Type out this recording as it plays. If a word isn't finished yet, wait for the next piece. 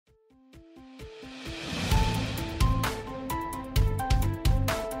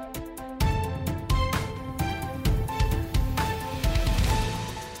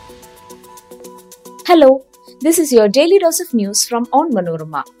Hello, this is your daily dose of news from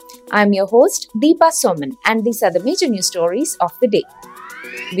Onmanorama. I am your host Deepa Soman and these are the major news stories of the day.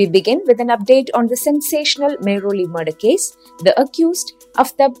 We begin with an update on the sensational Mehrauli murder case. The accused,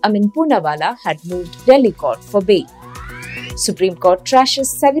 Aftab Amin Poonawalla, had moved Delhi court for bail. Supreme Court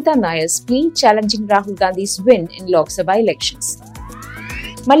trashes Sarita Nair's plea challenging Rahul Gandhi's win in Lok Sabha elections.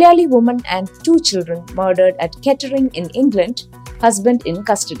 Malayali woman and 2 children murdered at Kettering in England, husband in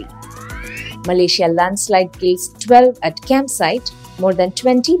custody. Malaysia landslide kills 12 at campsite, more than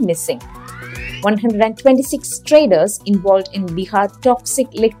 20 missing. 126 traders involved in Bihar toxic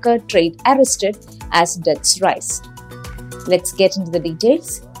liquor trade arrested as deaths rise. Let's get into the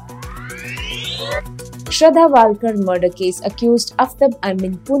details. Shraddha Walkar murder case accused Aftab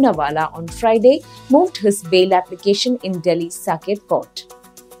Amin Poonawalla on Friday moved his bail application in Delhi's Saket court.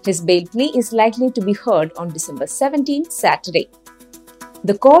 His bail plea is likely to be heard on December 17, Saturday.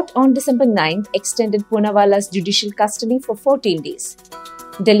 The court on December 9th extended Poonawalla's judicial custody for 14 days.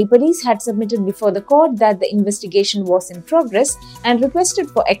 Delhi police had submitted before the court that the investigation was in progress and requested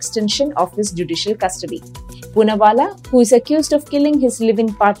for extension of his judicial custody. Poonawalla, who is accused of killing his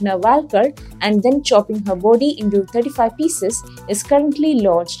live-in partner Walkar and then chopping her body into 35 pieces, is currently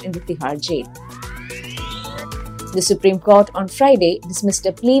lodged in the Tihar jail. The Supreme Court on Friday dismissed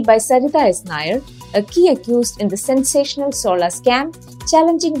a plea by Sarita Nair, a key accused in the sensational solar scam,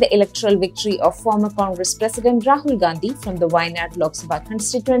 challenging the electoral victory of former Congress President Rahul Gandhi from the Wayanad Lok Sabha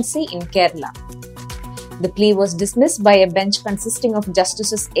constituency in Kerala. The plea was dismissed by a bench consisting of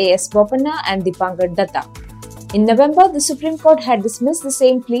Justices A.S. Bopanna and Dipankar Datta. In November, the Supreme Court had dismissed the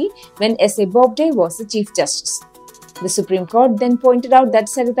same plea when S.A. Bobde was the Chief Justice. The Supreme Court then pointed out that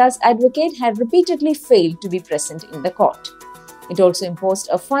Sarita's advocate had repeatedly failed to be present in the court. It also imposed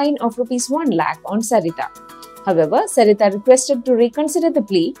a fine of Rs 1 lakh on Sarita. However, Sarita requested to reconsider the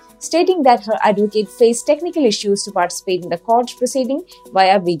plea, stating that her advocate faced technical issues to participate in the court proceeding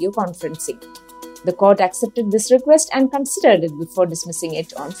via video conferencing. The court accepted this request and considered it before dismissing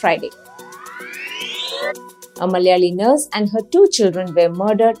it on Friday. A Malayali nurse and her 2 children were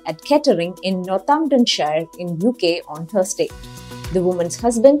murdered at Kettering in Northamptonshire in UK on Thursday. The woman's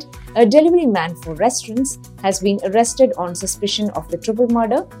husband, a delivery man for restaurants, has been arrested on suspicion of the triple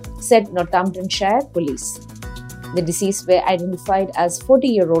murder, said Northamptonshire police. The deceased were identified as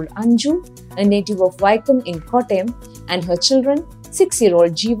 40-year-old Anju, a native of Wycombe in Kottayam, and her children,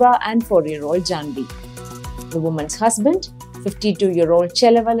 6-year-old Jiva and 4-year-old Janvi. The woman's husband, 52-year-old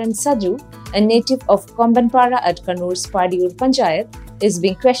Chelavalan Saju, a native of Kombanpara at Kannur's Padiyur Panchayat, is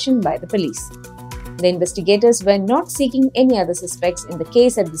being questioned by the police. The investigators were not seeking any other suspects in the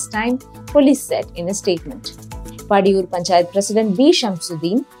case at this time, police said in a statement. Padiyur Panchayat President B.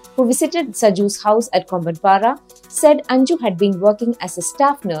 Shamsuddin, who visited Saju's house at Kombanpara, said Anju had been working as a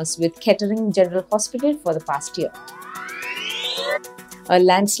staff nurse with Kettering General Hospital for the past year. A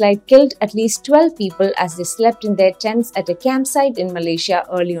landslide killed at least 12 people as they slept in their tents at a campsite in Malaysia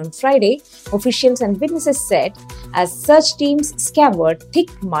early on Friday, officials and witnesses said, as search teams scoured thick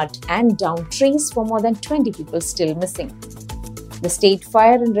mud and downed trees for more than 20 people still missing. The State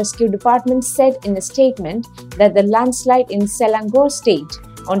Fire and Rescue Department said in a statement that the landslide in Selangor State,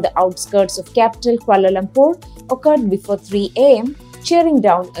 on the outskirts of capital Kuala Lumpur, occurred before 3 a.m., tearing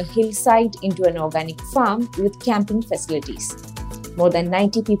down a hillside into an organic farm with camping facilities. More than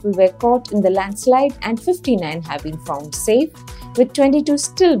 90 people were caught in the landslide and 59 have been found safe, with 22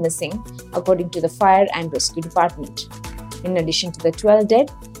 still missing, according to the Fire and Rescue Department. In addition to the 12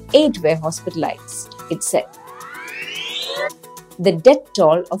 dead, 8 were hospitalized, it said. The death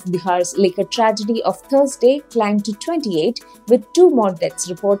toll of Bihar's liquor tragedy of Thursday climbed to 28, with 2 more deaths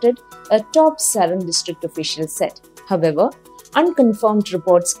reported, a top Saran district official said. However, unconfirmed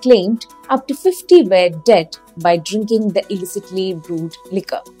reports claimed up to 50 were dead by drinking the illicitly brewed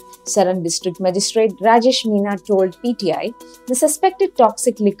liquor. Saran District Magistrate Rajesh Meena told PTI the suspected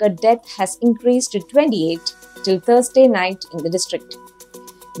toxic liquor death has increased to 28 till Thursday night in the district.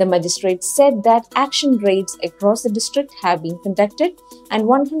 The magistrate said that action raids across the district have been conducted and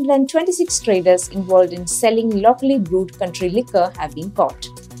 126 traders involved in selling locally brewed country liquor have been caught.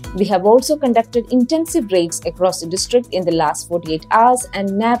 We have also conducted intensive raids across the district in the last 48 hours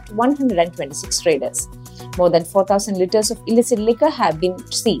and nabbed 126 traders. More than 4,000 liters of illicit liquor have been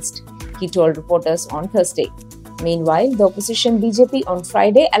seized, he told reporters on Thursday. Meanwhile, the opposition BJP on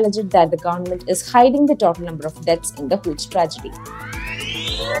Friday alleged that the government is hiding the total number of deaths in the Hoots tragedy.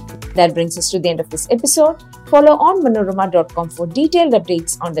 That brings us to the end of this episode. Follow onmanorama.com for detailed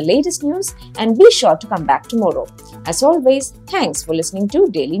updates on the latest news and be sure to come back tomorrow. As always, thanks for listening to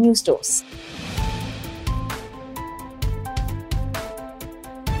Daily News Dose.